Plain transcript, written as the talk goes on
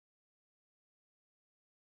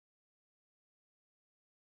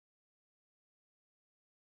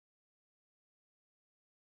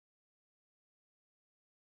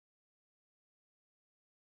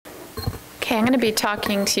Okay, I'm going to be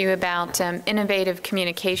talking to you about innovative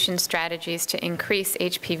communication strategies to increase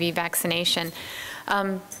HPV vaccination.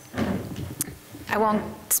 I won't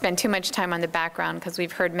spend too much time on the background because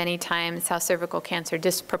we've heard many times how cervical cancer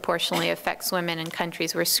disproportionately affects women in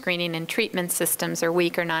countries where screening and treatment systems are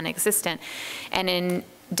weak or non-existent. And in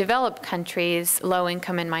developed countries,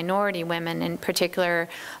 low-income and minority women, in particular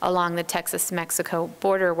along the Texas-Mexico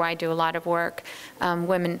border where I do a lot of work,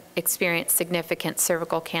 women experience significant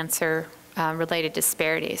cervical cancer related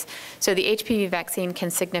disparities. So the HPV vaccine can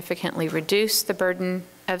significantly reduce the burden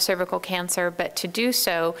of cervical cancer, but to do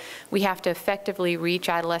so, we have to effectively reach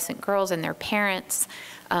adolescent girls and their parents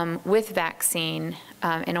with vaccine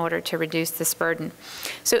in order to reduce this burden.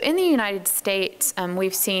 So in the United States,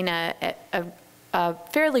 we've seen a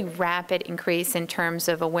fairly rapid increase in terms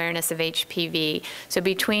of awareness of HPV. So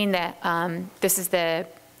between the, this is the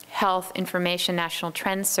Health Information National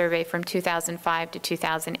Trends Survey from 2005 to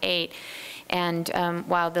 2008. And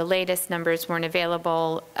while the latest numbers weren't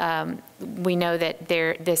available, we know that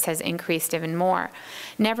this has increased even more.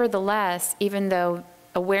 Nevertheless, even though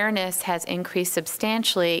awareness has increased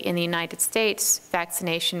substantially in the United States,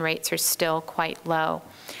 vaccination rates are still quite low.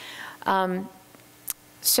 And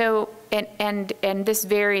this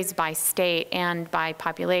varies by state and by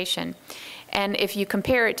population. And if you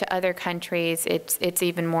compare it to other countries, it's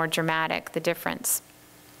even more dramatic, the difference.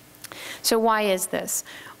 So why is this?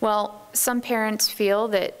 Well, some parents feel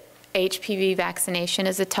that HPV vaccination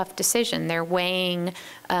is a tough decision. They're weighing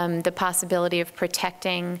the possibility of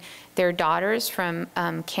protecting their daughters from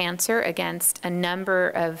cancer against a number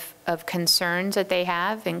of concerns that they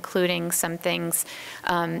have, including some things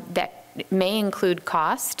that may include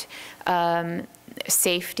cost,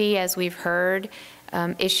 safety, as we've heard,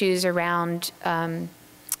 issues around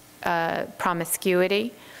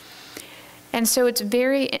promiscuity. And so it's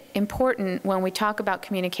very important when we talk about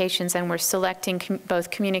communications and we're selecting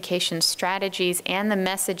both communication strategies and the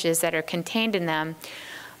messages that are contained in them,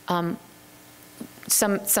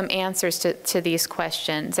 some answers to these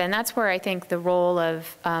questions. And that's where I think the role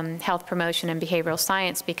of health promotion and behavioral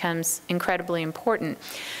science becomes incredibly important.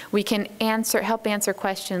 We can help answer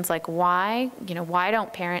questions like why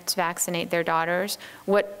don't parents vaccinate their daughters?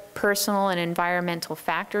 What personal and environmental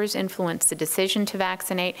factors influence the decision to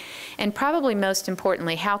vaccinate? And probably most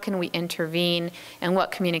importantly, how can we intervene and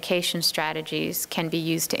what communication strategies can be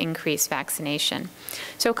used to increase vaccination?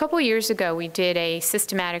 So a couple years ago, we did a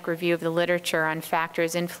systematic review of the literature on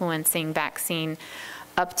factors influencing vaccine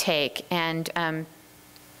uptake, and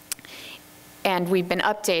we've been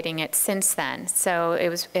updating it since then. So it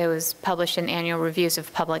was published in Annual Reviews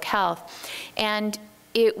of Public Health. And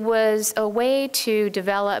it was a way to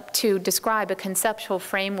describe a conceptual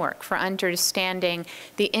framework for understanding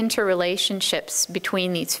the interrelationships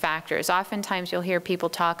between these factors. Oftentimes you'll hear people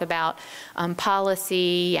talk about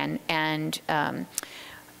policy and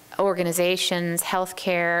organizations,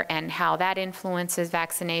 healthcare, and how that influences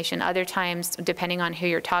vaccination. Other times, depending on who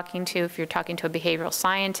you're talking to, if you're talking to a behavioral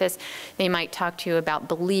scientist, they might talk to you about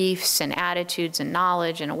beliefs and attitudes and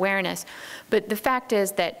knowledge and awareness. But the fact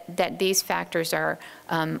is that these factors are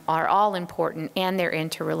all important and they're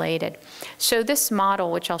interrelated. So this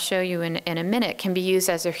model, which I'll show you in a minute, can be used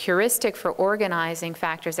as a heuristic for organizing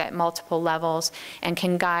factors at multiple levels and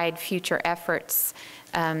can guide future efforts,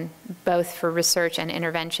 both for research and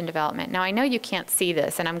intervention development. Now, I know you can't see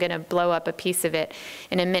this, and I'm going to blow up a piece of it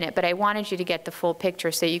in a minute, but I wanted you to get the full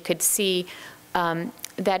picture so you could see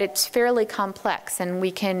that it's fairly complex, and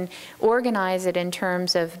we can organize it in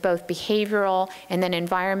terms of both behavioral and then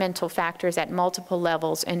environmental factors at multiple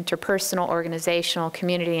levels, interpersonal, organizational,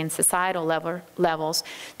 community, and societal levels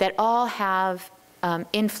that all have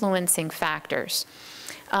influencing factors.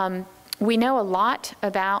 We know a lot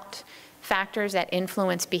about factors that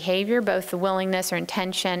influence behavior, both the willingness or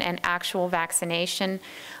intention and actual vaccination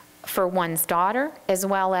for one's daughter, as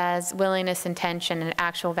well as willingness, intention, and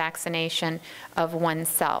actual vaccination of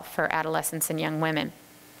oneself for adolescents and young women.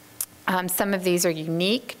 Some of these are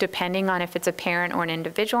unique depending on if it's a parent or an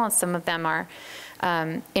individual, and some of them are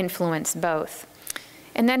influence both.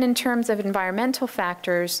 And then in terms of environmental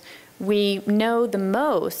factors, we know the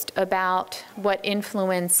most about what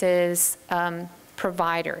influences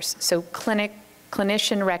providers, so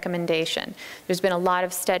clinician recommendation. There's been a lot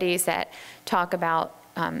of studies that talk about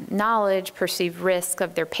knowledge, perceived risk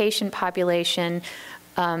of their patient population,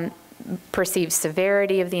 perceived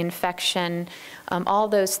severity of the infection, all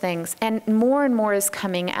those things. And more is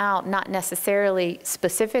coming out, not necessarily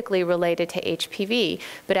specifically related to HPV,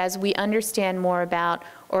 but as we understand more about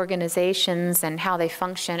organizations and how they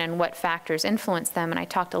function and what factors influence them, and I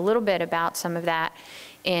talked a little bit about some of that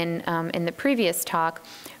in the previous talk,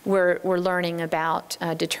 we're learning about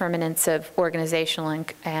determinants of organizational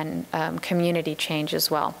and community change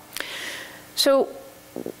as well. So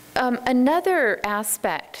another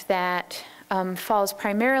aspect that falls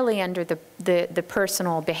primarily under the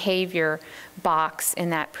personal behavior box in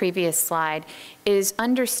that previous slide is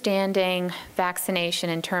understanding vaccination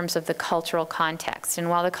in terms of the cultural context. And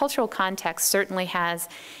while the cultural context certainly has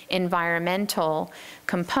environmental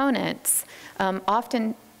components,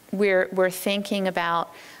 often we're thinking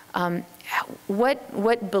about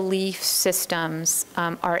what belief systems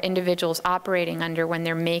are individuals operating under when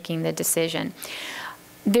they're making the decision.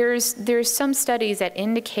 There's some studies that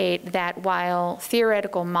indicate that while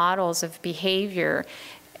theoretical models of behavior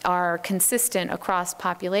are consistent across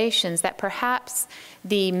populations, that perhaps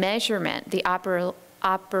the measurement, the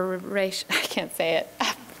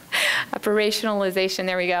operationalization,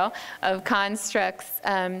 there we go, of constructs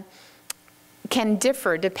can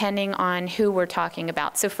differ depending on who we're talking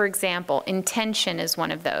about. So for example, intention is one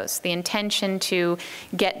of those, the intention to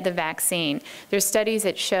get the vaccine. There's studies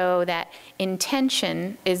that show that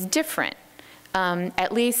intention is different.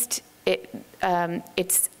 At least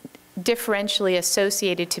it's differentially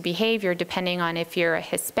associated to behavior depending on if you're a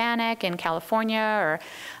Hispanic in California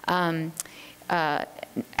or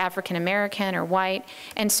African American or white.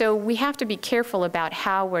 And so we have to be careful about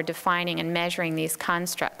how we're defining and measuring these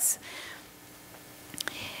constructs.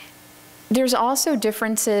 There's also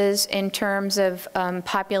differences in terms of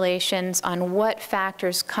populations on what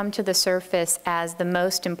factors come to the surface as the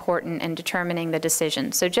most important in determining the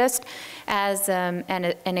decision. So just as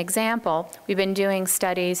an example, we've been doing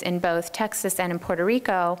studies in both Texas and in Puerto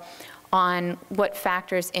Rico on what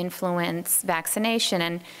factors influence vaccination.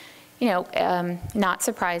 And, you know, not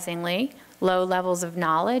surprisingly, low levels of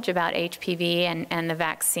knowledge about HPV and the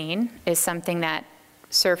vaccine is something that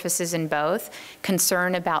surfaces in both.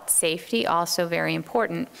 Concern about safety, also very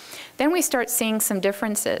important. Then we start seeing some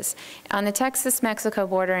differences. On the Texas-Mexico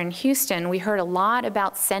border in Houston, we heard a lot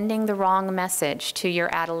about sending the wrong message to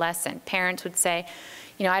your adolescent. Parents would say,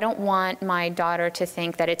 you know, I don't want my daughter to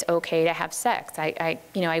think that it's okay to have sex. I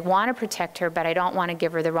want to protect her, but I don't want to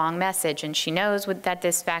give her the wrong message. And she knows that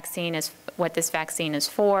this vaccine is what this vaccine is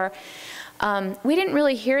for. We didn't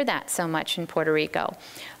really hear that so much in Puerto Rico.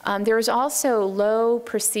 There was also low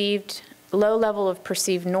level of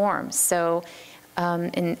perceived norms. So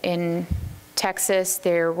in Texas,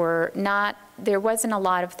 there wasn't a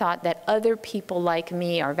lot of thought that other people like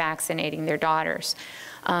me are vaccinating their daughters.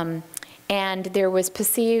 And there was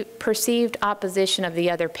perceived opposition of the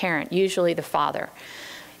other parent, usually the father.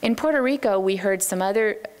 In Puerto Rico, we heard some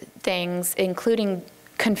other things, including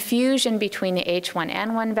confusion between the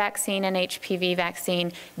H1N1 vaccine and HPV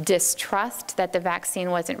vaccine, distrust that the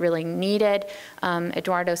vaccine wasn't really needed.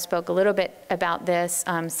 Eduardo spoke a little bit about this,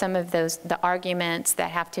 some of the arguments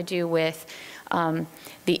that have to do with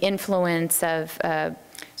the influence of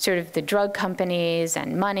sort of the drug companies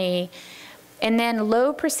and money. And then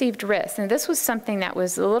low perceived risk. And this was something that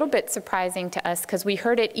was a little bit surprising to us because we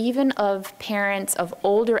heard it even of parents of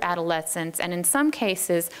older adolescents, and in some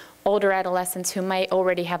cases, older adolescents who might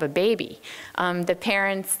already have a baby. The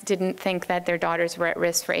parents didn't think that their daughters were at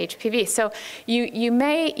risk for HPV. So you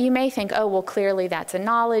may think, oh, well, clearly that's a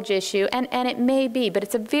knowledge issue, and it may be, but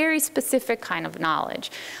it's a very specific kind of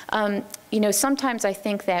knowledge. You know, sometimes I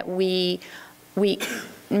think that we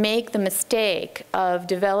make the mistake of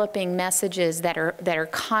developing messages that are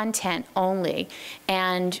content only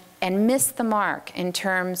and miss the mark in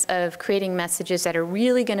terms of creating messages that are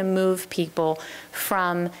really going to move people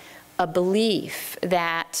from a belief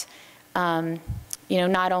that you know,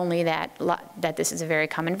 not only that this is a very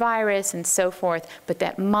common virus and so forth, but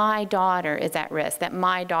that my daughter is at risk, that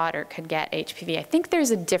my daughter could get HPV. I think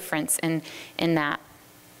there's a difference in that.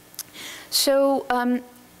 So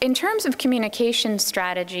in terms of communication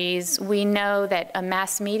strategies, we know that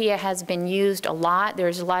mass media has been used a lot.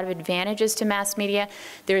 There's a lot of advantages to mass media.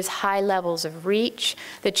 There's high levels of reach.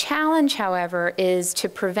 The challenge, however, is to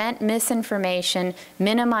prevent misinformation,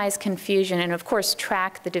 minimize confusion, and of course,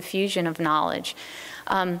 track the diffusion of knowledge.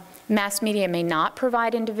 Mass media may not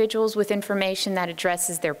provide individuals with information that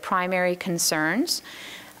addresses their primary concerns.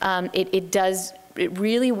 It does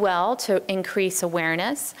really well to increase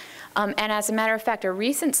awareness. And as a matter of fact, a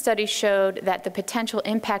recent study showed that the potential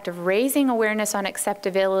impact of raising awareness on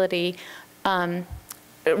acceptability,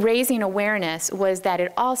 raising awareness was that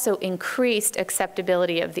it also increased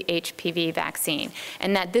acceptability of the HPV vaccine,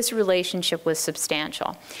 and that this relationship was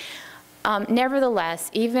substantial. Nevertheless,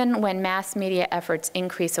 even when mass media efforts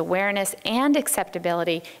increase awareness and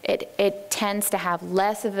acceptability, it tends to have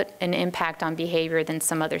less of an impact on behavior than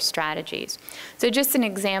some other strategies. So just an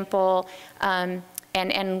example,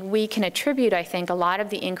 And we can attribute, I think, a lot of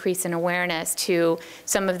the increase in awareness to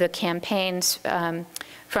some of the campaigns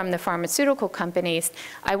from the pharmaceutical companies.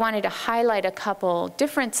 I wanted to highlight a couple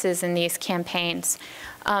differences in these campaigns.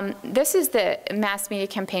 This is the mass media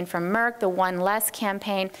campaign from Merck, the One Less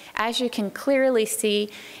campaign. As you can clearly see,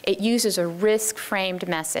 it uses a risk-framed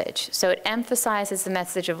message. So it emphasizes the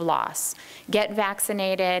message of loss. Get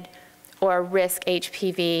vaccinated or risk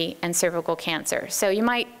HPV and cervical cancer. So you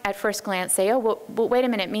might at first glance say, oh, well, wait a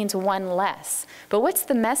minute, it means one less. But what's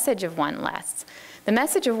the message of one less? The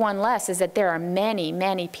message of one less is that there are many,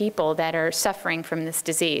 many people that are suffering from this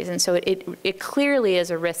disease. And so it clearly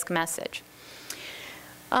is a risk message.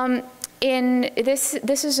 This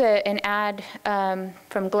is an ad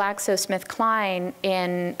from GlaxoSmithKline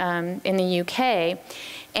in the UK,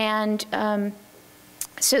 and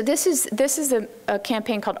so this is a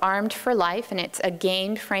campaign called Armed for Life, and it's a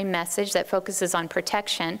gained frame message that focuses on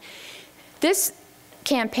protection. This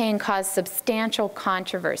campaign caused substantial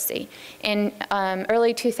controversy. In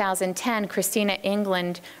early 2010, Christina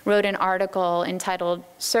England wrote an article entitled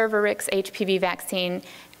 "Cervarix HPV Vaccine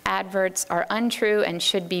Adverts are untrue and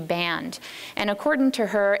should be banned." And according to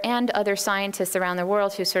her and other scientists around the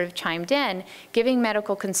world who sort of chimed in, giving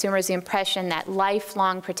medical consumers the impression that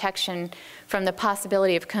lifelong protection from the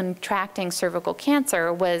possibility of contracting cervical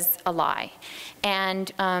cancer was a lie.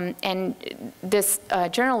 And this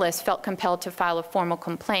journalist felt compelled to file a formal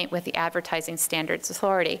complaint with the Advertising Standards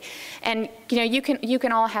Authority. And you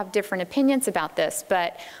can all have different opinions about this,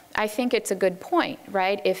 but I think it's a good point,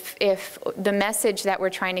 right? If the message that we're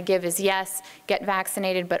trying to give is, yes, get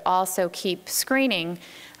vaccinated, but also keep screening,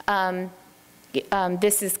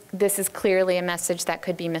 this is clearly a message that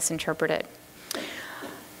could be misinterpreted.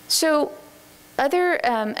 So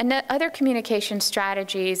other communication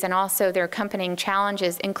strategies and also their accompanying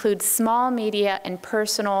challenges include small media and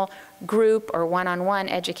personal group or one-on-one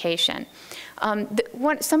education.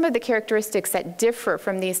 Some of the characteristics that differ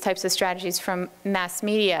from these types of strategies from mass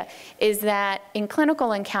media is that in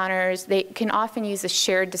clinical encounters, they can often use a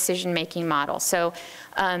shared decision-making model. So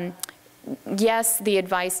yes, the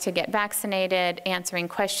advice to get vaccinated, answering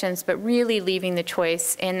questions, but really leaving the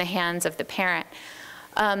choice in the hands of the parent.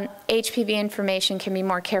 HPV information can be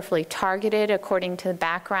more carefully targeted according to the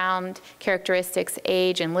background, characteristics,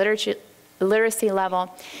 age, and literacy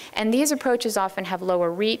level. And these approaches often have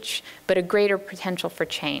lower reach, but a greater potential for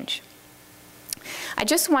change. I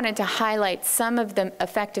just wanted to highlight some of the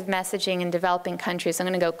effective messaging in developing countries. I'm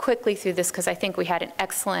going to go quickly through this because I think we had an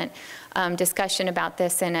excellent discussion about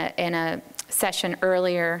this in a session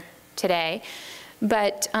earlier today.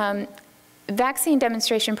 But vaccine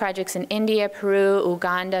demonstration projects in India, Peru,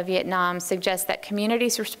 Uganda, Vietnam suggest that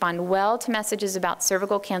communities respond well to messages about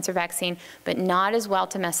cervical cancer vaccine, but not as well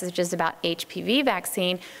to messages about HPV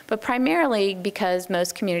vaccine, but primarily because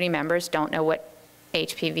most community members don't know what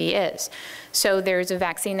HPV is. So there's a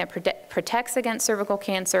vaccine that protects against cervical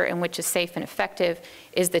cancer and which is safe and effective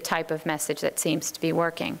is the type of message that seems to be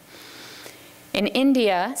working. In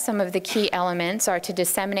India, some of the key elements are to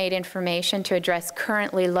disseminate information to address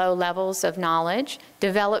currently low levels of knowledge,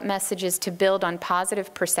 develop messages to build on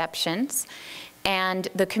positive perceptions and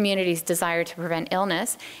the community's desire to prevent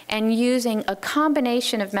illness, and using a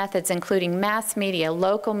combination of methods including mass media,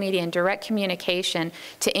 local media, and direct communication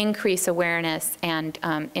to increase awareness and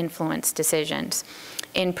influence decisions.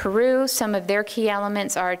 In Peru, some of their key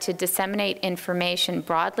elements are to disseminate information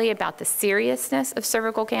broadly about the seriousness of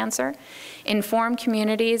cervical cancer, inform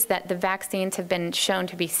communities that the vaccines have been shown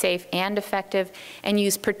to be safe and effective, and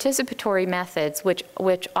use participatory methods, which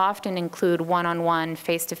often include one-on-one,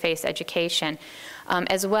 face-to-face education,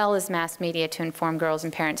 as well as mass media to inform girls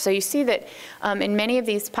and parents. So you see that in many of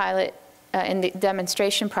these pilot and the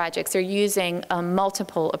demonstration projects, they're using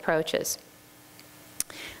multiple approaches.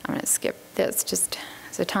 I'm going to skip this just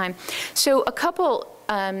as a time. So a couple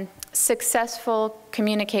successful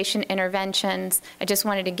communication interventions. I just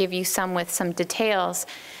wanted to give you some with some details.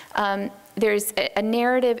 There's a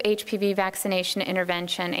narrative HPV vaccination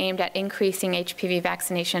intervention aimed at increasing HPV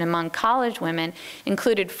vaccination among college women,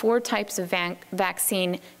 included 4 types of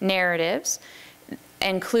vaccine narratives,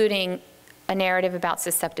 including a narrative about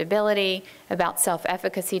susceptibility, about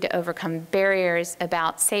self-efficacy to overcome barriers,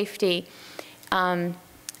 about safety,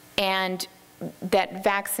 and that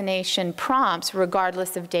vaccination prompts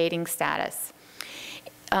regardless of dating status.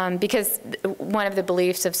 Because one of the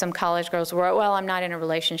beliefs of some college girls were, well, I'm not in a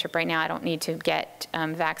relationship right now, I don't need to get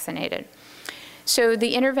vaccinated. So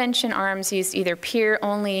the intervention arms used either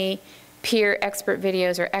peer-only, peer expert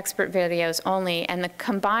videos, or expert videos only, and the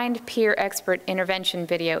combined peer expert intervention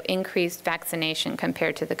video increased vaccination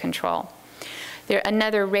compared to the control.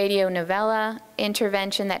 Another radio novella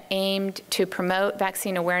intervention that aimed to promote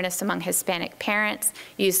vaccine awareness among Hispanic parents,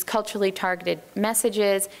 used culturally targeted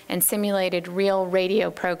messages, and simulated real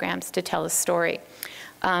radio programs to tell a story.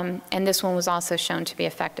 And this one was also shown to be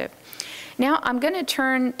effective. Now I'm going to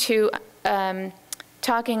turn to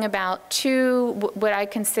talking about two what I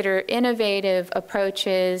consider innovative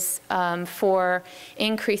approaches for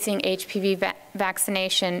increasing HPV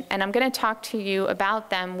vaccination, and I'm going to talk to you about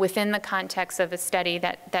them within the context of a study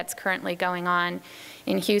that's currently going on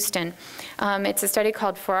in Houston. It's a study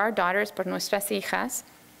called For Our Daughters, Por Nuestras Hijas.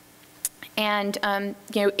 And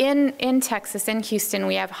you know, in Texas, in Houston,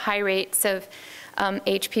 we have high rates of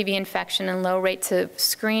HPV infection and low rates of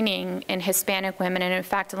screening in Hispanic women. And in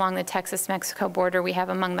fact, along the Texas-Mexico border, we have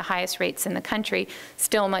among the highest rates in the country,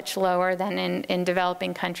 still much lower than in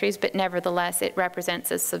developing countries, but nevertheless, it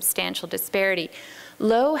represents a substantial disparity.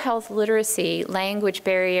 Low health literacy, language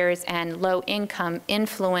barriers, and low income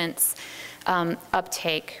influence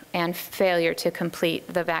uptake and failure to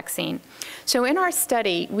complete the vaccine. So in our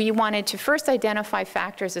study, we wanted to first identify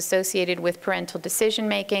factors associated with parental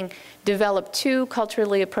decision-making, develop two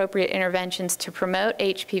culturally appropriate interventions to promote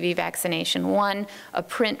HPV vaccination. One, a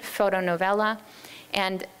print photonovela,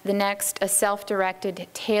 and the next, a self-directed,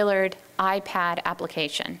 tailored iPad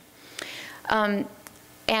application.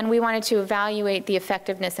 And we wanted to evaluate the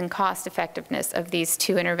effectiveness and cost-effectiveness of these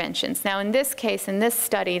two interventions. Now, in this case, in this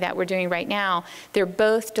study that we're doing right now, they're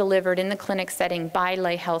both delivered in the clinic setting by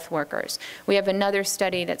lay health workers. We have another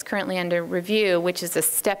study that's currently under review, which is a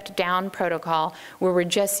stepped-down protocol where we're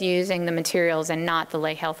just using the materials and not the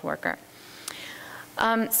lay health worker.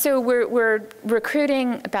 So we're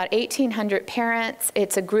recruiting about 1,800 parents.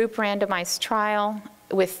 It's a group randomized trial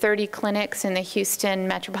with 30 clinics in the Houston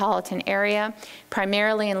metropolitan area,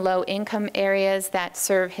 primarily in low-income areas that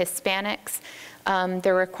serve Hispanics.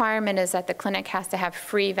 The requirement is that the clinic has to have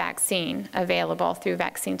free vaccine available through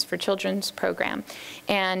Vaccines for Children's program,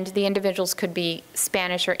 and the individuals could be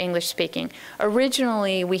Spanish or English speaking.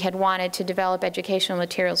 Originally, we had wanted to develop educational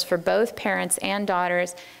materials for both parents and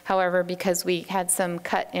daughters. However, because we had some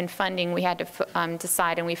cut in funding, we had to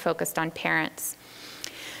decide, and we focused on parents.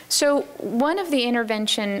 So one of the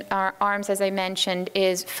intervention arms, as I mentioned,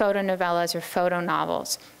 is photonovellas or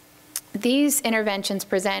photonovels. These interventions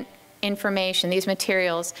present information, these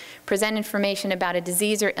materials present information about a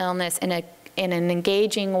disease or illness in an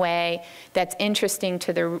engaging way that's interesting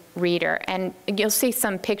to the reader. And you'll see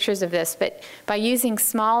some pictures of this, but by using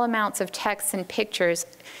small amounts of text and pictures,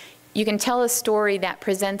 you can tell a story that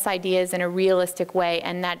presents ideas in a realistic way,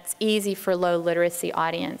 and that's easy for low literacy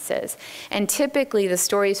audiences. And typically, the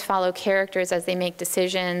stories follow characters as they make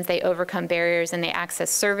decisions, they overcome barriers, and they access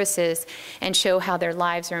services and show how their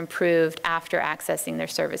lives are improved after accessing their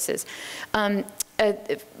services. From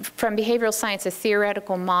behavioral science, a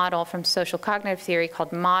theoretical model from social cognitive theory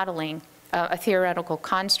called modeling, a theoretical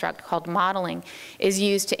construct called modeling, is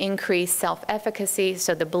used to increase self-efficacy,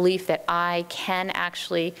 so the belief that I can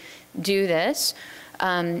actually do this.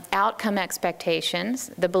 Outcome expectations,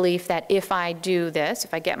 the belief that if I do this,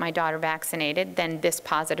 if I get my daughter vaccinated, then this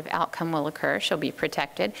positive outcome will occur, she'll be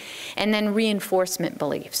protected. And then reinforcement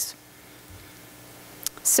beliefs.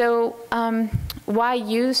 So why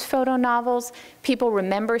use photonovels? People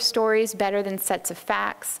remember stories better than sets of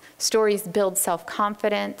facts. Stories build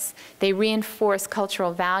self-confidence. They reinforce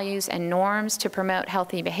cultural values and norms to promote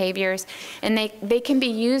healthy behaviors. And they can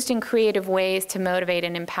be used in creative ways to motivate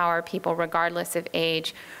and empower people regardless of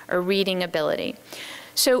age or reading ability.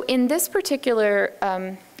 So in this particular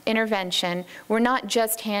intervention, we're not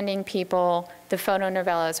just handing people the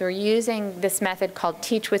photonovellas. We're using this method called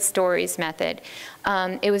Teach with Stories method.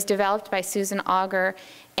 It was developed by Susan Auger,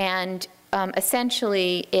 and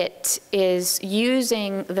essentially it is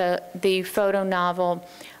using the photonovel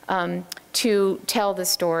to tell the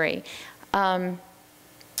story.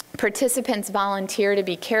 Participants volunteer to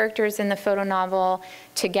be characters in the photonovel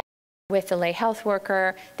together with the lay health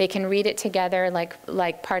worker. They can read it together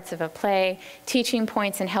like parts of a play. Teaching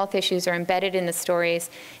points and health issues are embedded in the stories,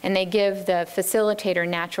 and they give the facilitator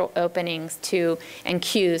natural openings and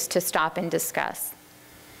cues to stop and discuss.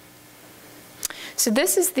 So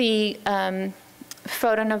this is the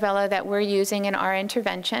photonovella that we're using in our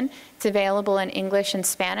intervention. It's available in English and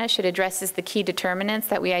Spanish. It addresses the key determinants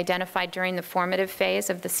that we identified during the formative phase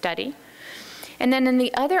of the study. And then in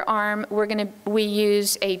the other arm, we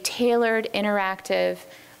use a tailored interactive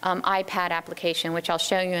iPad application, which I'll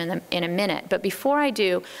show you in a minute. But before I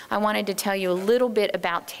do, I wanted to tell you a little bit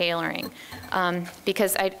about tailoring,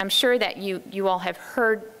 because I'm sure that you all have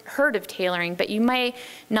heard of tailoring, but you may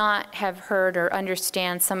not have heard or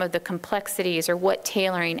understand some of the complexities or what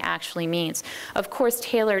tailoring actually means. Of course,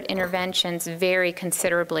 tailored interventions vary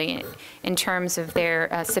considerably in terms of their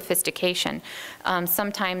sophistication.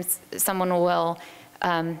 Sometimes someone will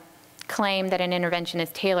claim that an intervention is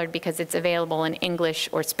tailored because it's available in English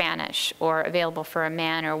or Spanish or available for a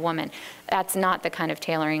man or a woman. That's not the kind of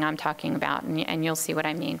tailoring I'm talking about, and you'll see what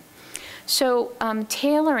I mean. So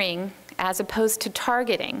tailoring, as opposed to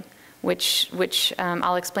targeting, which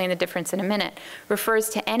I'll explain the difference in a minute, refers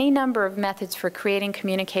to any number of methods for creating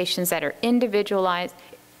communications that are individualized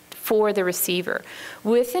for the receiver,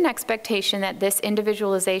 with an expectation that this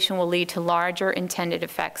individualization will lead to larger intended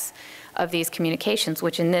effects of these communications,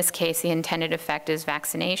 which in this case, the intended effect is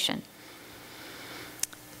vaccination.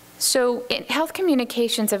 So health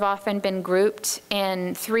communications have often been grouped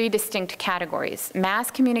in 3 distinct categories: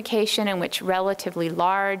 mass communication, in which relatively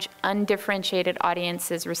large, undifferentiated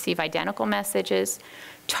audiences receive identical messages;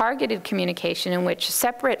 targeted communication, in which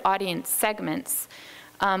separate audience segments,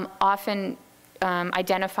 often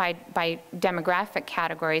identified by demographic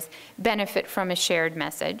categories, benefit from a shared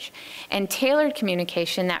message; and tailored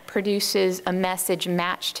communication that produces a message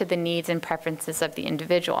matched to the needs and preferences of the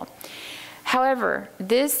individual. However,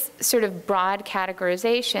 this sort of broad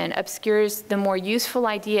categorization obscures the more useful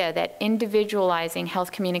idea that individualizing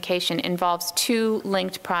health communication involves 2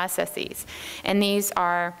 linked processes, and these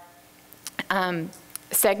are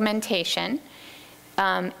segmentation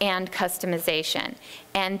and customization,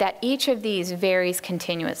 and that each of these varies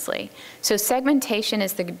continuously. So segmentation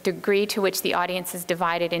is the degree to which the audience is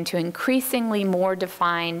divided into increasingly more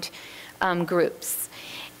defined groups.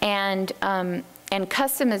 And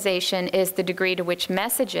customization is the degree to which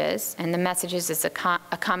messages, and the messages is a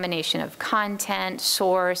combination of content,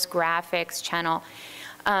 source, graphics, channel,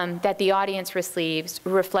 that the audience receives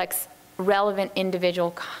reflects relevant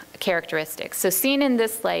individual characteristics. So seen in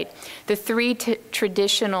this slide, the 3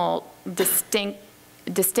 traditional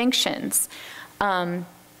distinctions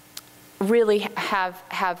really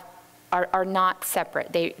are not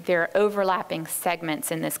separate. They're overlapping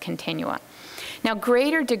segments in this continuum. Now,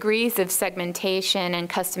 greater degrees of segmentation and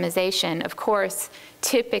customization, of course,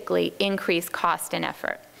 typically increase cost and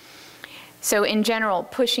effort. So in general,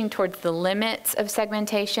 pushing towards the limits of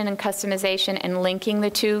segmentation and customization and linking the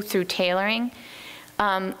 2 through tailoring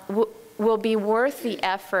will be worth the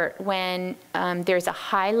effort when there's a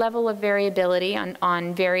high level of variability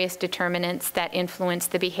on various determinants that influence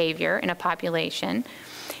the behavior in a population,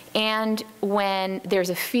 and when there's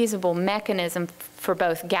a feasible mechanism for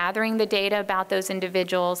both gathering the data about those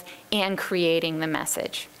individuals and creating the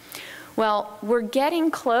message. Well, we're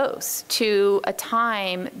getting close to a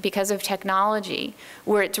time, because of technology,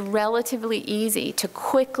 where it's relatively easy to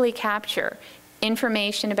quickly capture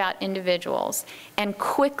information about individuals and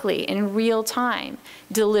quickly, in real time,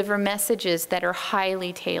 deliver messages that are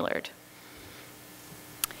highly tailored.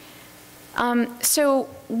 So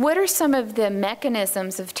what are some of the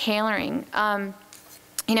mechanisms of tailoring?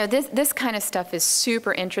 You know, this kind of stuff is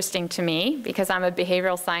super interesting to me because I'm a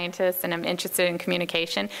behavioral scientist and I'm interested in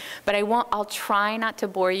communication. But I'll try not to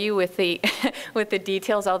bore you with the with the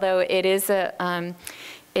details, although it is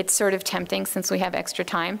it's sort of tempting since we have extra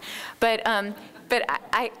time. But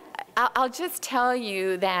I'll just tell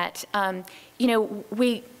you that you know,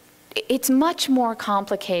 it's much more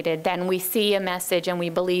complicated than we see a message and we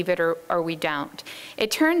believe it or we don't. It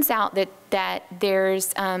turns out that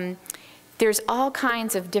there's all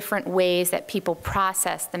kinds of different ways that people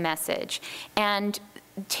process the message. And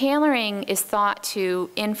tailoring is thought to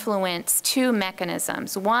influence 2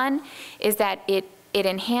 mechanisms. One is that it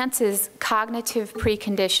enhances cognitive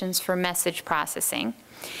preconditions for message processing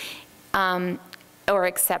or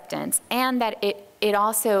acceptance, and that it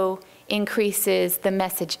also increases the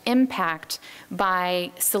message impact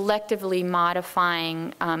by selectively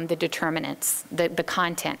modifying the determinants, the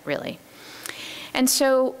content really. And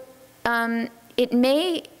so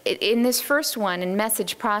in this first one, in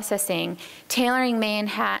message processing, tailoring may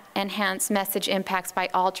enhance message impacts by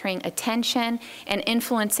altering attention and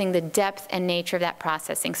influencing the depth and nature of that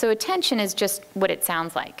processing. So attention is just what it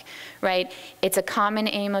sounds like, right? It's a common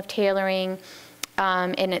aim of tailoring,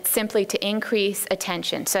 and it's simply to increase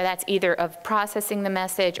attention. So that's either of processing the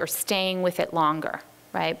message or staying with it longer,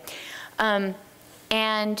 right? But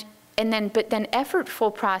then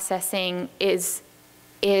effortful processing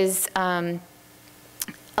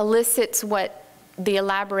elicits what the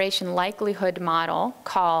elaboration likelihood model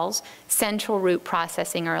calls central root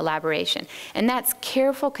processing or elaboration. And that's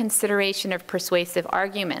careful consideration of persuasive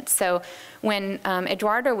arguments. So when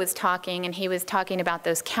Eduardo was talking, and he was talking about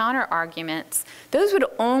those counter arguments, those would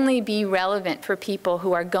only be relevant for people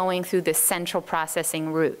who are going through the central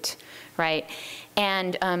processing route, right?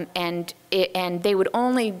 And they would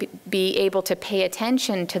only be able to pay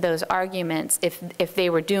attention to those arguments if they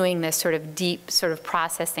were doing this sort of deep sort of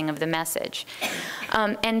processing of the message.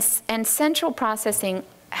 And central processing,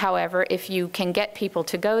 however, if you can get people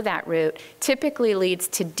to go that route, typically leads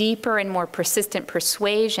to deeper and more persistent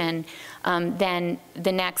persuasion than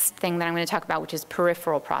the next thing that I'm going to talk about, which is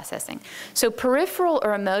peripheral processing. So peripheral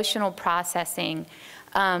or emotional processing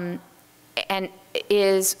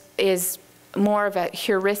is more of a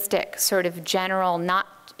heuristic, sort of general,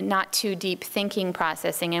 not too deep thinking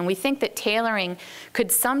processing. And we think that tailoring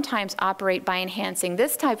could sometimes operate by enhancing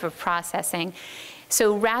this type of processing.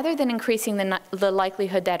 So rather than increasing the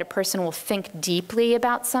likelihood that a person will think deeply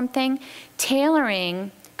about something,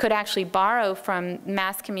 tailoring could actually borrow from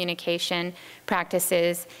mass communication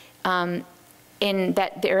practices in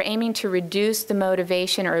that they're aiming to reduce the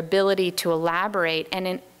motivation or ability to elaborate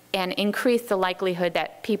and increase the likelihood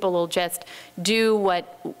that people will just do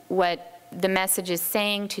what the message is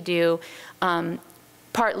saying to do,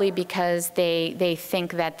 partly because they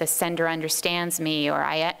think that the sender understands me or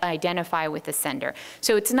I identify with the sender.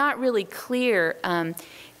 So it's not really clear.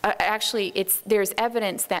 Actually, there's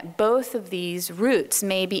evidence that both of these routes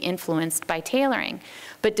may be influenced by tailoring.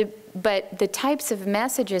 But the types of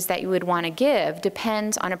messages that you would want to give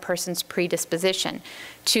depends on a person's predisposition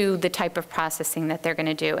to the type of processing that they're going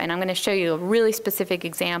to do. And I'm going to show you a really specific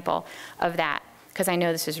example of that, because I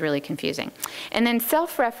know this is really confusing. And then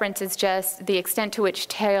self-reference is just the extent to which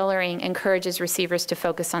tailoring encourages receivers to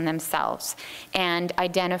focus on themselves and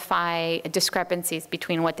identify discrepancies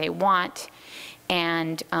between what they want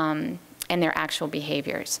and their actual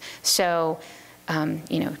behaviors. So,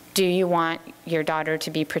 you know, do you want your daughter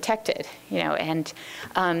to be protected? You know, and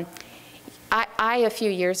I a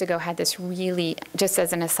few years ago had this really, just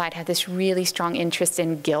as an aside, had this really strong interest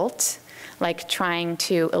in guilt, like trying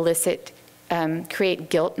to elicit, create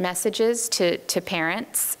guilt messages to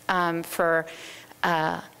parents for,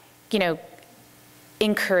 you know,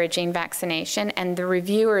 encouraging vaccination. And the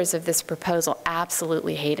reviewers of this proposal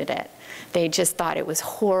absolutely hated it. They just thought it was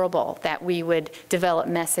horrible that we would develop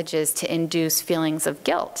messages to induce feelings of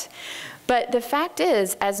guilt. But the fact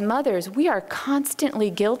is, as mothers, we are constantly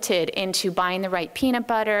guilted into buying the right peanut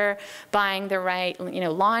butter, buying the right, you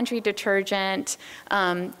know, laundry detergent.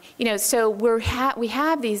 You know, so we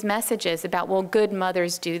have these messages about, well, good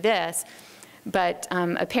mothers do this, but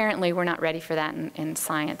apparently we're not ready for that in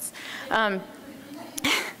science.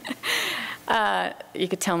 You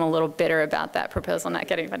could tell I'm a little bitter about that proposal not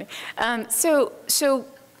getting funny. So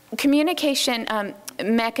communication,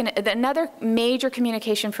 another major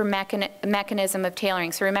communication for mechanism of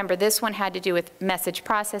tailoring. So remember, this one had to do with message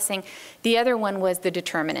processing. The other one was the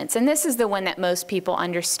determinants. And this is the one that most people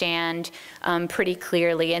understand pretty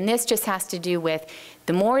clearly. And this just has to do with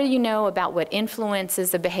the more you know about what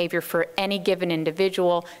influences the behavior for any given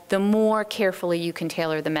individual, the more carefully you can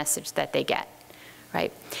tailor the message that they get.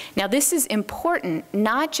 Right? Now, this is important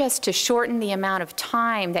not just to shorten the amount of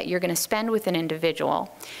time that you're going to spend with an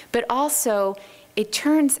individual, but also it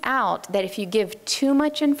turns out that if you give too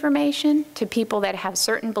much information to people that have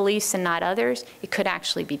certain beliefs and not others, it could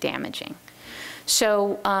actually be damaging.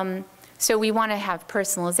 So, so we want to have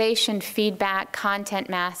personalization, feedback, content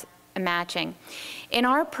matching. In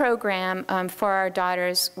our program for our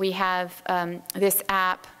daughters, we have this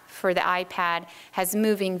app for the iPad, has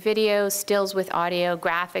moving videos, stills with audio,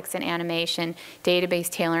 graphics and animation, database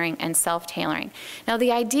tailoring, and self-tailoring. Now,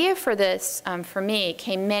 the idea for this, for me,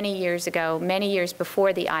 came many years ago, many years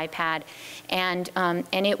before the iPad, and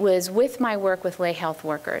it was with my work with lay health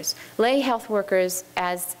workers. Lay health workers,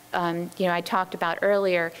 as you know, I talked about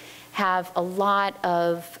earlier, have a lot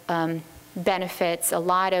of benefits, a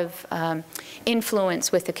lot of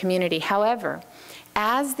influence with the community. However,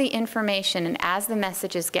 as the information and as the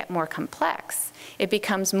messages get more complex, it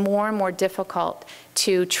becomes more and more difficult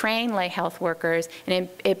to train lay health workers, and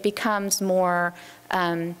it becomes more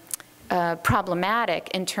problematic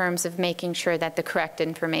in terms of making sure that the correct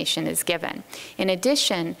information is given. In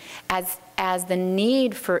addition, as the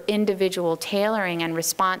need for individual tailoring and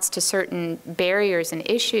response to certain barriers and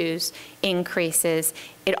issues increases,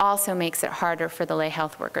 it also makes it harder for the lay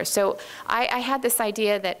health workers. So I had this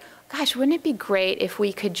idea that, gosh, wouldn't it be great if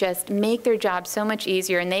we could just make their job so much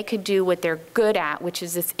easier and they could do what they're good at, which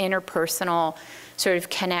is this interpersonal sort of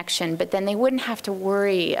connection, but then they wouldn't have to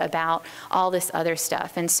worry about all this other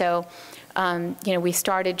stuff. And so, you know, we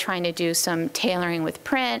started trying to do some tailoring with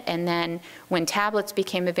print, and then when tablets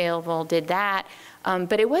became available, did that.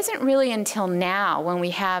 But it wasn't really until now, when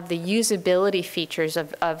we have the usability features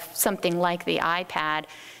of something like the iPad,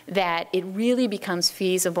 that it really becomes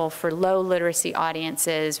feasible for low literacy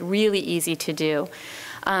audiences, really easy to do.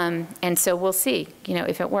 And so we'll see, you know,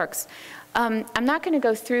 if it works. I'm not going to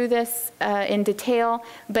go through this in detail,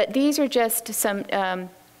 but these are just some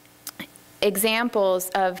examples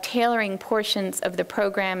of tailoring portions of the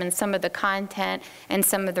program and some of the content and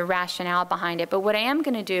some of the rationale behind it. But what I am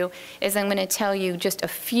going to do is I'm going to tell you just a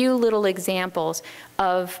few little examples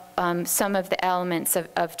of some of the elements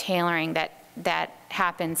of tailoring that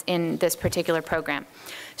happens in this particular program.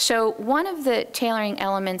 So one of the tailoring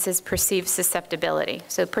elements is perceived susceptibility.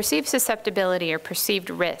 So perceived susceptibility or perceived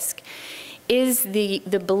risk is the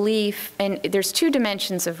belief, and there's two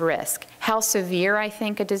dimensions of risk: how severe I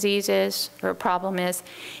think a disease is or a problem is,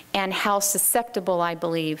 and how susceptible I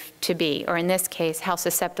believe to be, or in this case, how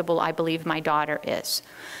susceptible I believe my daughter is.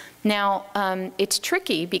 Now, it's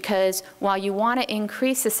tricky because while you want to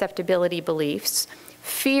increase susceptibility beliefs,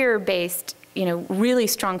 fear-based, you know, really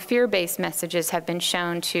strong fear-based messages have been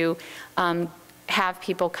shown to have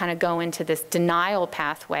people kind of go into this denial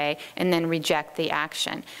pathway and then reject the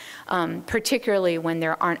action, particularly when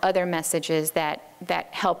there aren't other messages that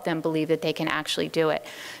help them believe that they can actually do it.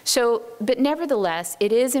 So, but nevertheless,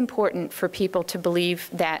 it is important for people to believe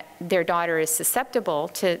that their daughter is susceptible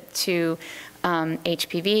to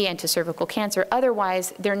HPV and to cervical cancer.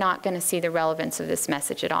 Otherwise, they're not going to see the relevance of this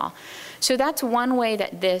message at all. So that's one way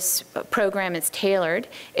that this program is tailored,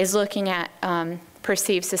 is looking at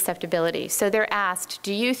perceived susceptibility. So they're asked,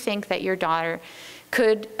 do you think that your daughter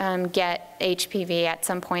could get HPV at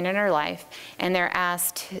some point in her life? And they're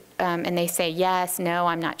asked, and they say yes, no,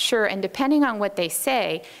 I'm not sure. And depending on what they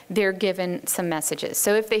say, they're given some messages.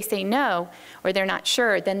 So if they say no, or they're not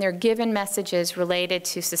sure, then they're given messages related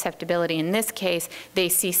to susceptibility. In this case, they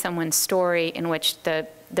see someone's story in which the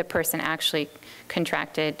person actually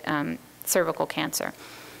contracted cervical cancer.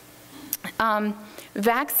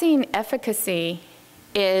 Vaccine efficacy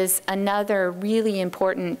is another really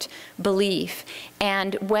important belief.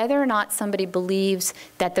 And whether or not somebody believes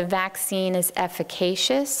that the vaccine is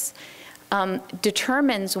efficacious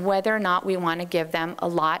determines whether or not we want to give them a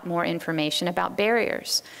lot more information about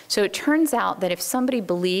barriers. So it turns out that if somebody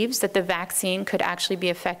believes that the vaccine could actually be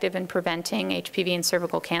effective in preventing HPV and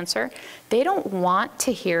cervical cancer, they don't want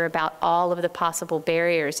to hear about all of the possible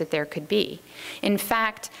barriers that there could be. In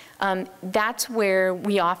fact, that's where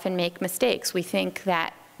we often make mistakes. We think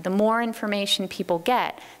that the more information people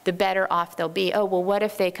get, the better off they'll be. Oh, well, what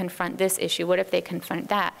if they confront this issue? What if they confront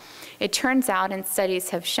that? It turns out, and studies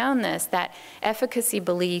have shown this, that efficacy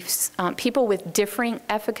beliefs, people with differing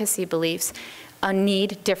efficacy beliefs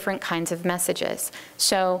need different kinds of messages.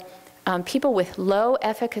 So people with low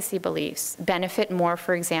efficacy beliefs benefit more,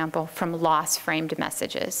 for example, from loss-framed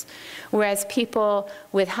messages. Whereas people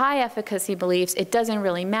with high efficacy beliefs, it doesn't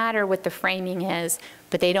really matter what the framing is,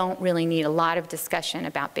 but they don't really need a lot of discussion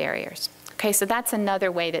about barriers. Okay, so that's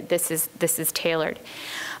another way that this is tailored.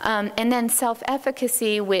 And then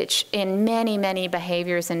self-efficacy, which in many, many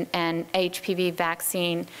behaviors and HPV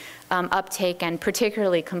vaccine uptake and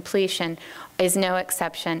particularly completion is no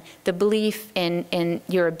exception. The belief in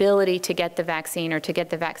your ability to get the vaccine or to get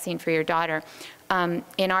the vaccine for your daughter,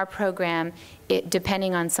 in our program,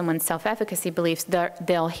 depending on someone's self-efficacy beliefs,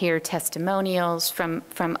 they'll hear testimonials from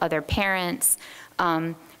other parents.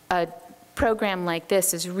 A program like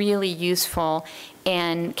this is really useful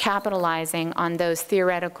in capitalizing on those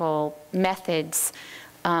theoretical methods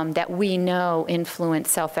that we know influence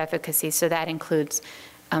self-efficacy. So that includes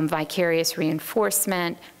vicarious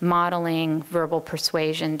reinforcement, modeling, verbal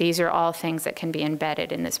persuasion. These are all things that can be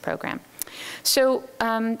embedded in this program. So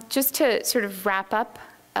just to sort of wrap up,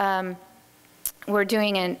 we're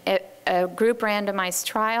doing a group randomized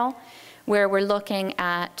trial where we're looking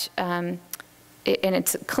at, and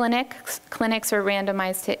it's clinics. Clinics are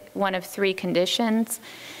randomized to one of three conditions.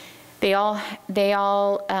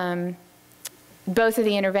 Both of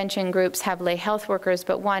the intervention groups have lay health workers,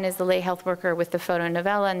 but one is the lay health worker with the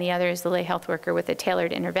photonovella and the other is the lay health worker with a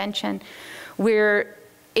tailored intervention. We're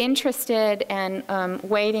interested and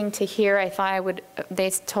waiting to hear. They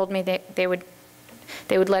told me that they would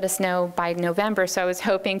They would let us know by November, so I was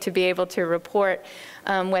hoping to be able to report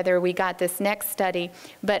whether we got this next study.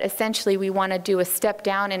 But essentially, we want to do a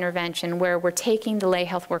step-down intervention where we're taking the lay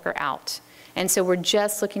health worker out. And so we're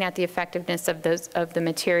just looking at the effectiveness of the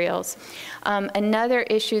materials. Another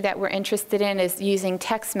issue that we're interested in is using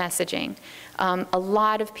text messaging. A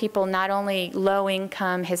lot of people, not only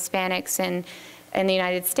low-income Hispanics in the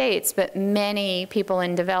United States, but many people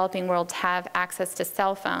in developing worlds have access to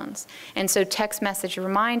cell phones. And so text message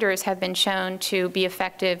reminders have been shown to be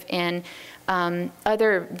effective in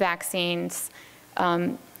other vaccines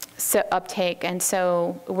uptake, and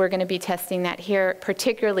so we're going to be testing that here,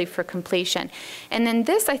 particularly for completion. And then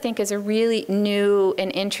this, I think, is a really new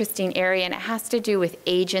and interesting area, and it has to do with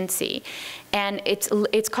agency. And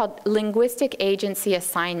it's called linguistic agency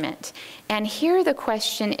assignment. And here the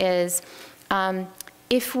question is,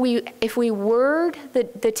 if we word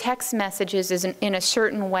the text messages in a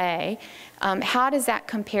certain way, how does that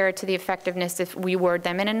compare to the effectiveness if we word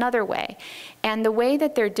them in another way? And the way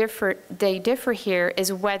that they differ here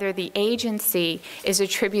is whether the agency is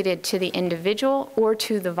attributed to the individual or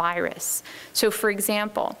to the virus. So for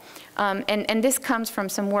example, and this comes from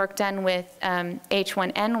some work done with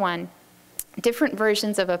H1N1, different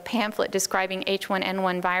versions of a pamphlet describing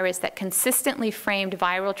H1N1 virus that consistently framed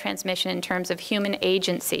viral transmission in terms of human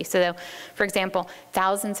agency. So, for example,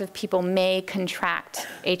 thousands of people may contract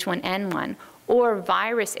H1N1, or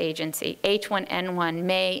virus agency, H1N1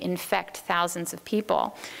 may infect thousands of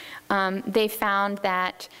people. They found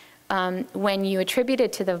that when you attribute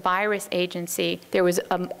it to the virus agency, there was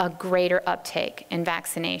a greater uptake in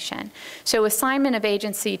vaccination. So assignment of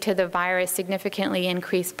agency to the virus significantly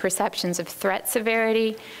increased perceptions of threat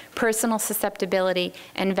severity, personal susceptibility,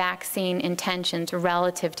 and vaccine intentions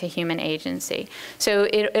relative to human agency. So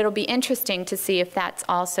it'll be interesting to see if that's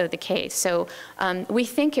also the case. So we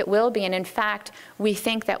think it will be, and in fact, we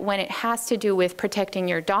think that when it has to do with protecting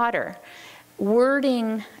your daughter,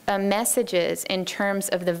 wording messages in terms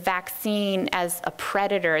of the vaccine as a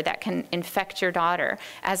predator that can infect your daughter,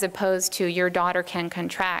 as opposed to your daughter can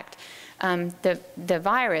contract the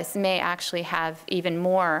virus, may actually have even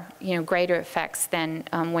more, greater effects than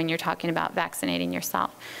when you're talking about vaccinating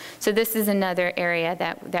yourself. So this is another area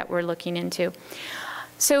that we're looking into.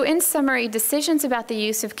 So in summary, decisions about the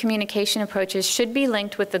use of communication approaches should be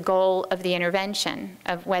linked with the goal of the intervention,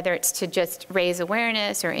 of whether it's to just raise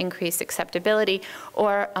awareness or increase acceptability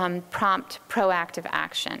or prompt proactive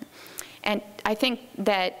action. And I think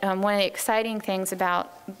that one of the exciting things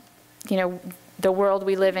about, the world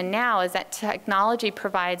we live in now is that technology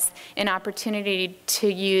provides an opportunity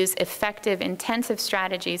to use effective, intensive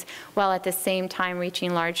strategies while at the same time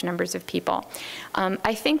reaching large numbers of people.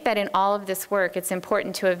 I think that in all of this work, it's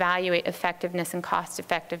important to evaluate effectiveness and cost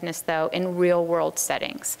effectiveness, though, in real world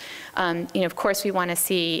settings. Of course, we want to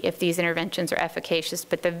see if these interventions are efficacious,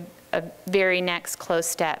 but the very next close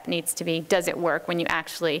step needs to be, does it work when you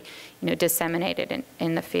actually, disseminate it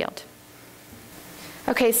in the field?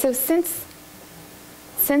 Okay, so since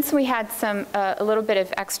we had a little bit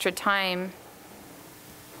of extra time,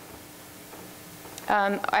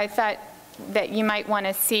 I thought that you might want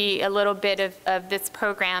to see a little bit of this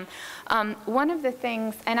program. One of the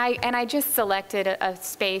things, and I just selected a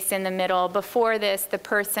space in the middle. Before this, the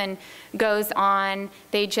person goes on,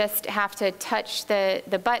 they just have to touch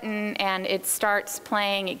the button and it starts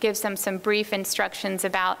playing. It gives them some brief instructions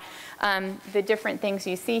about the different things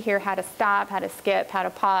you see here, how to stop, how to skip, how to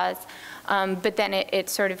pause. But then it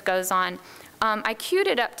sort of goes on. I queued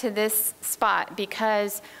it up to this spot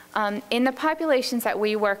because in the populations that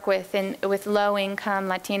we work with, with low-income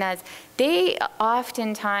Latinas, they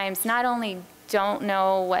oftentimes not only don't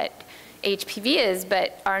know what HPV is,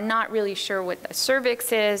 but are not really sure what the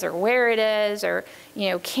cervix is or where it is, or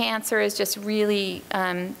cancer is just really,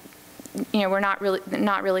 we're not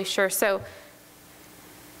really sure. So,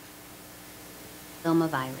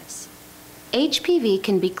 Papillomavirus. HPV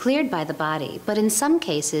can be cleared by the body, but in some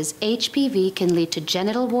cases, HPV can lead to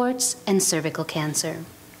genital warts and cervical cancer.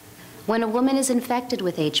 When a woman is infected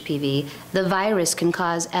with HPV, the virus can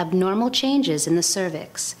cause abnormal changes in the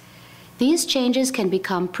cervix. These changes can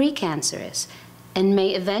become precancerous and may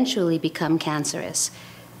eventually become cancerous.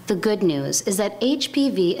 The good news is that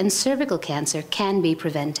HPV and cervical cancer can be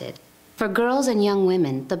prevented. For girls and young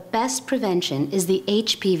women, the best prevention is the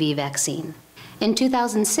HPV vaccine. In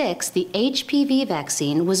 2006, the HPV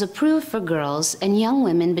vaccine was approved for girls and young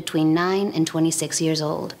women between 9 and 26 years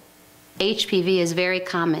old. HPV is very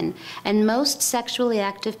common, and most sexually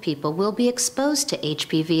active people will be exposed to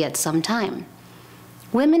HPV at some time.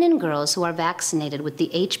 Women and girls who are vaccinated with the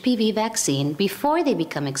HPV vaccine before they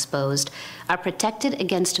become exposed are protected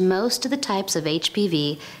against most of the types of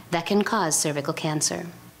HPV that can cause cervical cancer.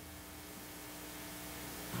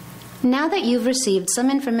 Now that you've received some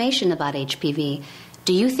information about HPV,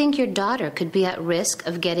 do you think your daughter could be at risk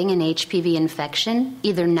of getting an HPV infection,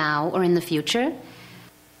 either now or in the future?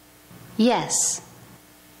 Yes.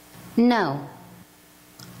 No.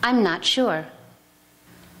 I'm not sure.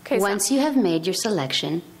 Okay, once you have made your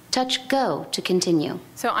selection, touch Go to continue.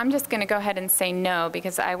 So I'm just going to go ahead and say no,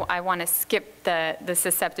 because I want to skip the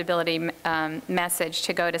susceptibility message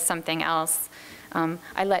to go to something else.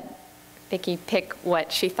 I let Vicki pick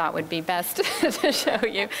what she thought would be best to show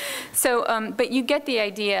you. So, but you get the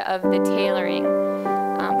idea of the tailoring.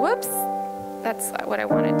 Whoops, that's what I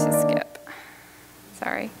wanted to skip.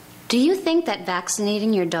 Sorry. Do you think that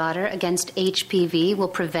vaccinating your daughter against HPV will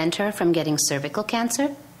prevent her from getting cervical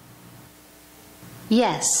cancer?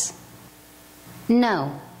 Yes.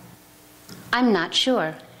 No. I'm not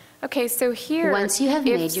sure. Okay, so here, once you have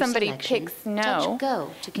made if your somebody selection, picks no, touch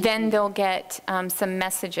Go to continue. then they'll get some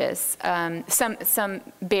messages, some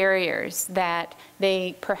barriers that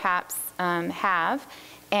they perhaps have.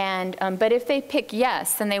 And but if they pick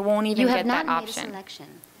yes, then they won't even get that option. You have not made a selection.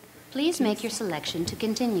 Please make your selection to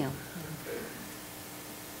continue.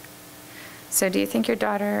 So do you think your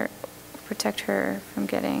daughter will protect her from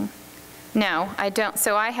getting? No, I don't.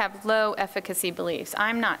 So I have low efficacy beliefs.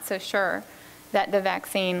 I'm not so sure that the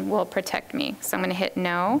vaccine will protect me. So I'm going to hit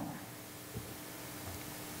no.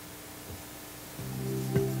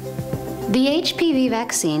 The HPV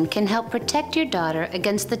vaccine can help protect your daughter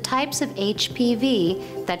against the types of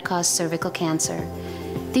HPV that cause cervical cancer.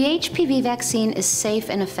 The HPV vaccine is safe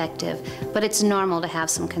and effective, but it's normal to have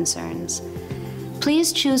some concerns.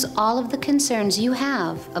 Please choose all of the concerns you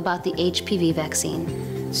have about the HPV vaccine.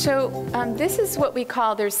 So this is what we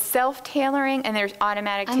call, there's self-tailoring and there's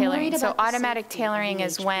automatic tailoring. So automatic tailoring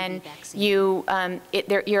is when you,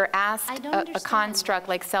 you're asked a construct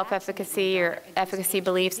like self-efficacy or efficacy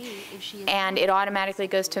beliefs, and it automatically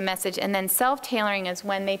goes to a message. And then self-tailoring is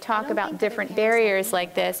when they talk about different barriers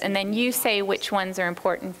like this, and then you say which ones are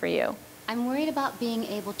important for you. I'm worried about being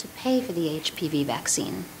able to pay for the HPV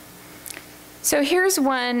vaccine. So here's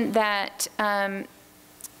one that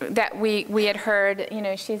that we had heard, you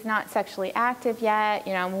know, she's not sexually active yet.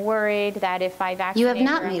 You know, I'm worried that if I vaccinate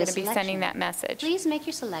her, I'm going to be sending that message. Please make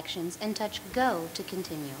your selections and touch Go to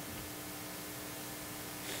continue.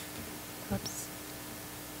 Oops.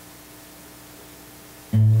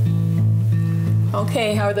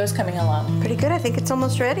 Okay, how are those coming along? Pretty good. I think it's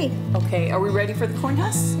almost ready. Okay, are we ready for the corn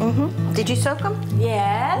husks? Mm-hmm. Did you soak them?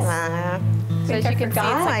 Yes. So as you can see,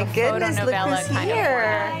 it's like a photo look novella who's kind here.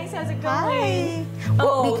 of. Guys, how's it going? Hi.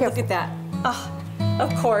 Oh, look at that. Oh,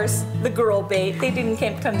 of course, the girl bait. They didn't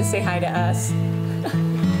come to say hi to us.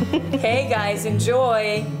 Hey guys,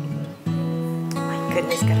 enjoy. My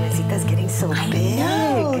goodness, Carmencita's getting so big.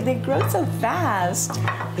 I know, they grow so fast.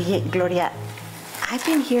 Oye, Gloria, I've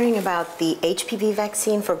been hearing about the HPV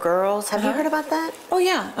vaccine for girls. Have you heard about that? Oh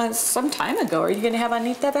yeah, some time ago. Are you going to have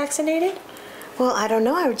Anita vaccinated? Well, I don't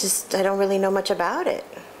know. I don't really know much about it.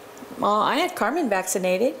 Well, I had Carmen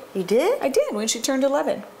vaccinated. You did? I did, when she turned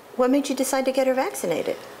 11. What made you decide to get her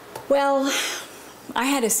vaccinated? Well, I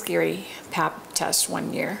had a scary pap test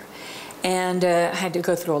one year, and I had to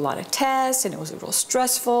go through a lot of tests, and it was real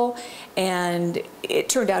stressful, and it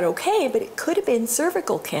turned out okay, but it could have been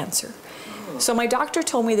cervical cancer. So my doctor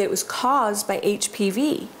told me that it was caused by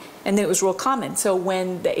HPV, and that it was real common. So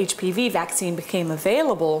when the HPV vaccine became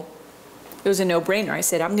available, it was a no-brainer. I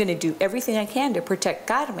said, I'm going to do everything I can to protect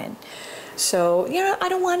Carmen. So, you know, I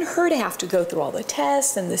don't want her to have to go through all the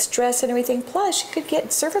tests and the stress and everything. Plus, she could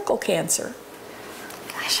get cervical cancer.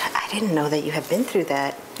 Gosh, I didn't know that you had been through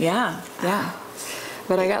that. Yeah, yeah.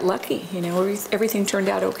 But I got lucky, you know, everything turned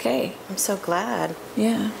out okay. I'm so glad.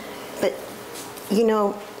 Yeah. But, you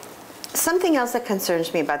know, something else that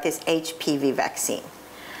concerns me about this HPV vaccine.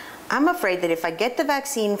 I'm afraid that if I get the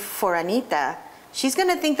vaccine for Anita, she's going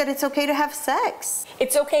to think that it's okay to have sex.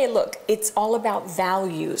 It's okay. Look, it's all about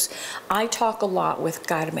values. I talk a lot with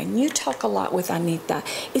Carmen. You talk a lot with Anita.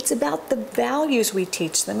 It's about the values we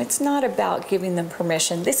teach them. It's not about giving them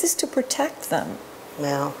permission. This is to protect them.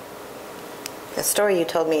 Well, the story you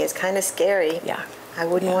told me is kind of scary. Yeah. I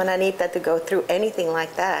wouldn't want Anita to go through anything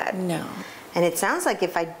like that. No. And it sounds like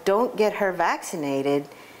if I don't get her vaccinated,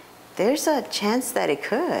 there's a chance that it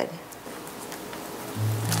could.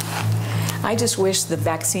 I just wish the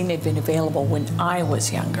vaccine had been available when I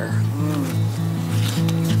was younger.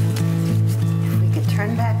 If we could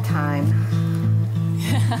turn back time.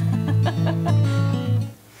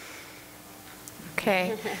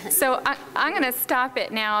 Okay, so I'm going to stop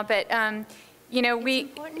it now, but you know,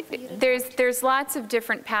 there's lots of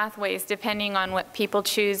different pathways depending on what people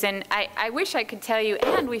choose, and I wish I could tell you,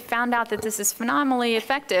 and we found out that this is phenomenally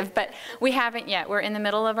effective, but we haven't yet. We're in the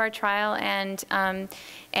middle of our trial, and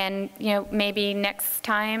you know, maybe next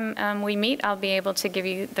time we meet, I'll be able to give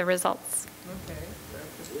you the results. Okay.